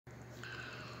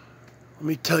Let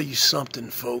me tell you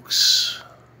something, folks.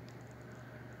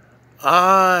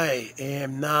 I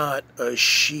am not a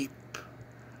sheep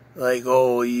like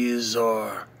all yous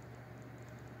are.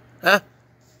 Huh?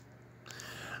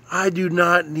 I do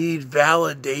not need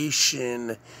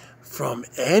validation from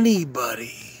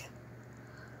anybody.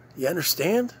 You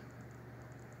understand?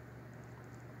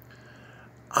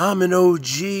 I'm an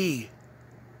OG.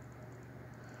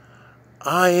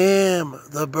 I am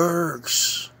the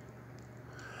BERGS.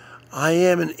 I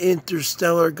am an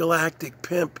interstellar galactic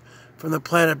pimp from the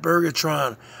planet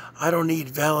Bergatron. I don't need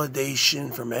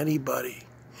validation from anybody.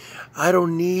 I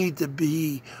don't need to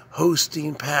be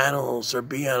hosting panels or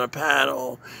be on a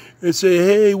panel and say,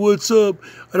 hey, what's up?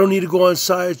 I don't need to go on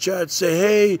side chat and say,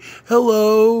 hey,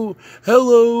 hello,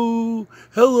 hello,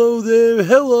 hello there,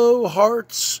 hello,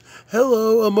 hearts,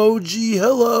 hello, emoji,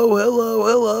 hello, hello,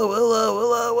 hello, hello,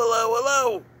 hello, hello,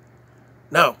 hello.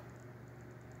 No.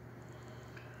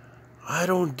 I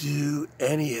don't do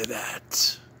any of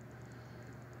that.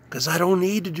 Because I don't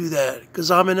need to do that.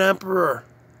 Because I'm an emperor.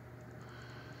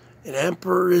 An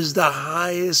emperor is the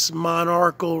highest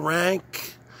monarchical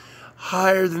rank,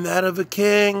 higher than that of a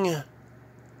king,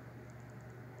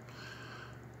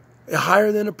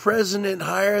 higher than a president,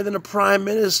 higher than a prime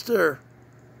minister.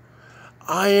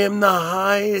 I am the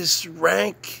highest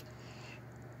rank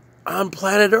on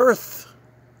planet Earth.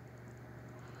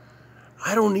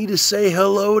 I don't need to say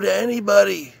hello to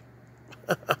anybody.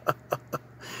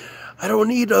 I don't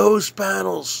need to host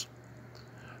panels.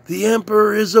 The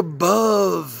emperor is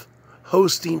above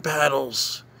hosting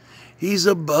panels. He's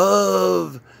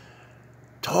above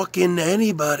talking to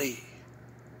anybody.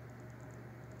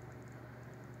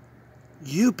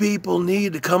 You people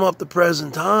need to come up the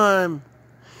present time.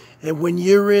 And when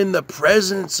you're in the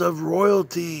presence of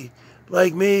royalty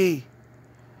like me,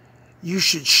 you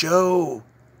should show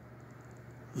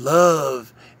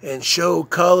love and show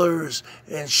colors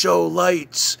and show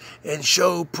lights and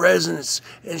show presents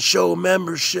and show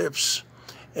memberships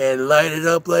and light it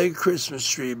up like a Christmas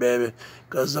tree, baby.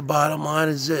 Because the bottom line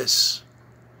is this.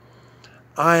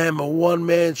 I am a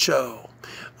one-man show.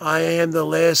 I am the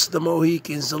last of the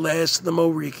Mohicans, the last of the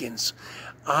Mohicans.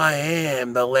 I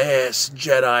am the last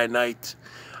Jedi Knight.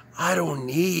 I don't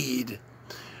need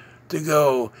to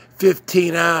go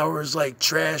 15 hours like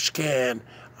trash can.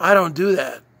 I don't do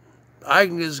that. I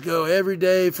can just go every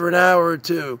day for an hour or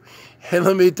two. And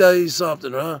let me tell you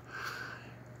something, huh?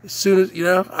 As soon as,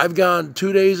 I've gone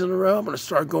 2 days in a row, I'm going to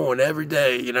start going every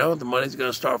day, The money's going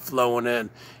to start flowing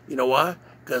in. You know why?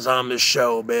 Because I'm the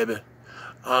show, baby.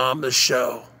 I'm the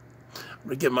show. I'm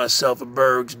going to get myself a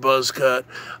BERGS buzz cut.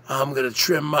 I'm going to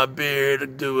trim my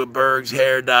beard, do a BERGS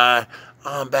hair dye.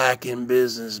 I'm back in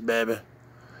business, baby.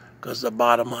 Because the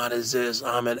bottom line is this.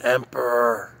 I'm an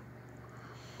emperor.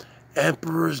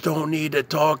 Emperors don't need to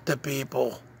talk to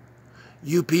people.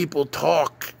 You people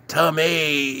talk to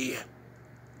me.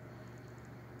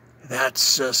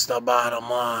 That's just the bottom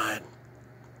line.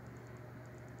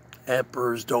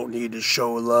 Emperors don't need to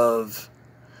show love.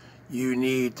 You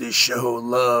need to show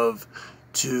love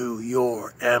to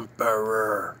your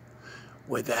emperor.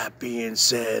 With that being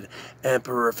said,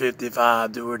 Emperor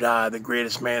 55, do or die, the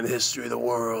greatest man in the history of the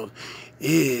world,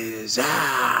 is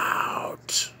out.